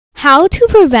How to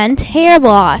prevent hair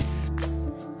loss.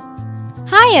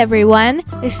 Hi everyone,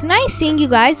 it's nice seeing you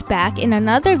guys back in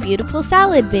another beautiful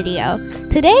salad video.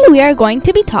 Today we are going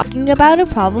to be talking about a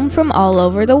problem from all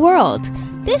over the world.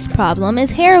 This problem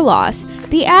is hair loss.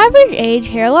 The average age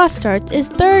hair loss starts is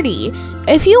 30.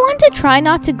 If you want to try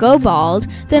not to go bald,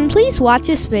 then please watch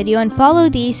this video and follow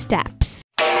these steps.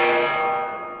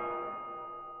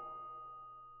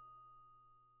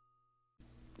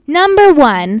 Number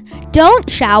 1. Don't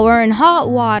shower in hot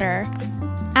water.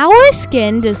 Our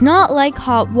skin does not like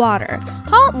hot water.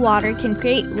 Hot water can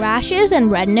create rashes and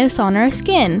redness on our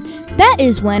skin. That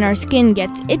is when our skin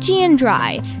gets itchy and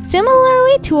dry.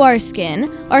 Similarly to our skin,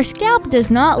 our scalp does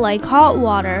not like hot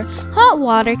water. Hot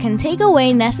water can take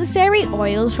away necessary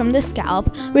oils from the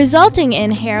scalp, resulting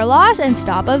in hair loss and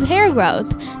stop of hair growth.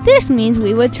 This means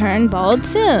we would turn bald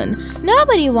soon.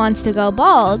 Nobody wants to go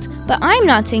bald, but I'm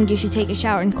not saying you should take a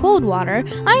shower in cold water.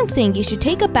 I'm saying you should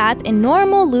take a bath in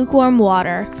normal lukewarm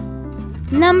water.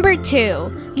 Number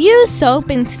 2. Use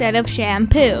soap instead of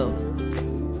shampoo.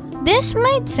 This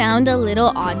might sound a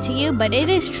little odd to you, but it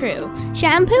is true.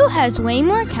 Shampoo has way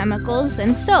more chemicals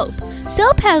than soap.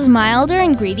 Soap has milder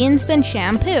ingredients than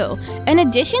shampoo. In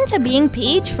addition to being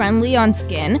pH-friendly on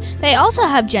skin, they also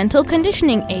have gentle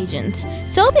conditioning agents.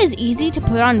 Soap is easy to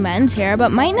put on men's hair,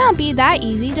 but might not be that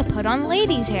easy to put on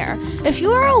ladies' hair. If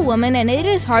you are a woman and it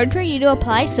is hard for you to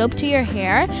apply soap to your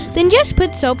hair, then just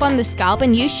put soap on the scalp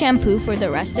and use shampoo for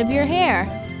the rest of your hair.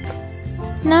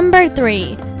 Number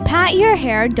 3. Pat your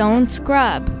hair, don't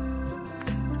scrub.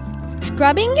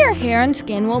 Scrubbing your hair and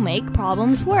skin will make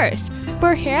problems worse.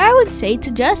 For hair, I would say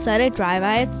to just let it dry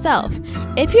by itself.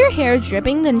 If your hair is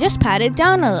dripping, then just pat it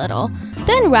down a little.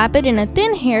 Then wrap it in a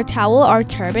thin hair towel or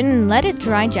turban and let it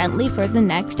dry gently for the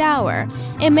next hour.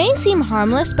 It may seem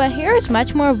harmless, but hair is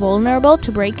much more vulnerable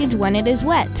to breakage when it is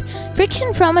wet.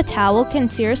 Friction from a towel can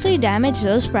seriously damage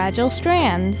those fragile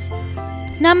strands.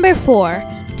 Number 4.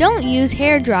 Don't use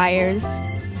hair dryers.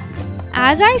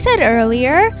 As I said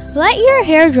earlier, let your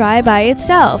hair dry by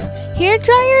itself. Hair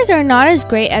dryers are not as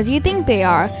great as you think they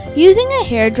are. Using a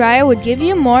hair dryer would give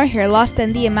you more hair loss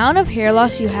than the amount of hair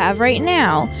loss you have right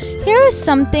now. Hair is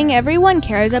something everyone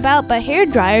cares about, but hair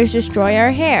dryers destroy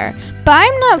our hair. But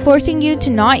I'm not forcing you to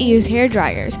not use hair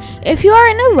dryers. If you are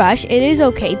in a rush, it is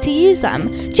okay to use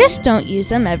them. Just don't use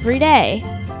them every day.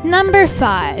 Number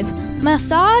 5.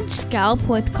 Massage scalp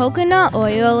with coconut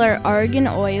oil or argan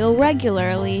oil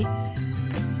regularly.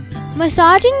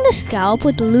 Massaging the scalp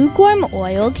with lukewarm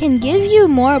oil can give you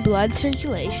more blood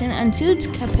circulation and soothes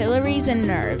capillaries and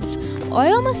nerves.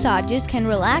 Oil massages can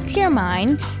relax your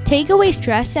mind, take away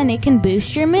stress, and it can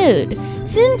boost your mood.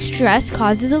 Since stress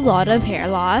causes a lot of hair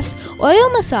loss, oil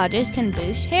massages can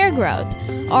boost hair growth.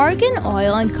 Argan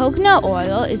oil and coconut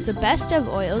oil is the best of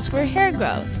oils for hair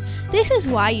growth. This is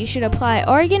why you should apply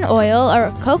argan oil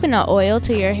or coconut oil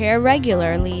to your hair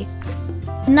regularly.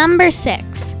 Number 6.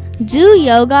 Do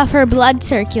yoga for blood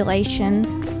circulation.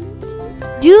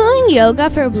 Doing yoga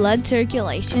for blood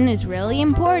circulation is really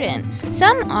important.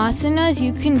 Some asanas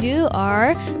you can do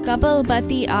are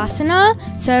Kapalabhati Asana,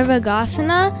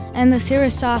 Sarvagasana, and the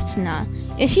Sirasasana.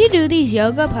 If you do these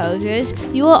yoga poses,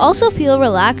 you will also feel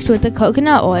relaxed with the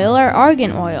coconut oil or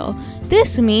argan oil.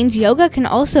 This means yoga can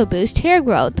also boost hair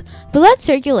growth. Blood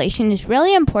circulation is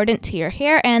really important to your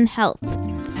hair and health.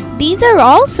 These are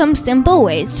all some simple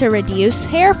ways to reduce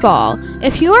hair fall.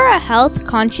 If you are a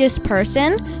health-conscious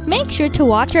person, make sure to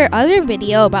watch our other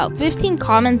video about 15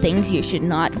 common things you should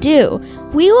not do.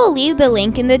 We will leave the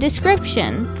link in the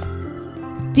description.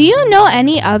 Do you know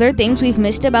any other things we've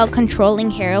missed about controlling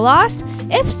hair loss?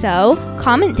 If so,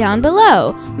 comment down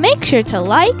below. Make sure to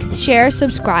like, share,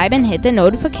 subscribe, and hit the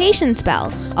notifications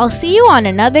bell. I'll see you on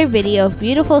another video of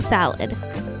Beautiful Salad.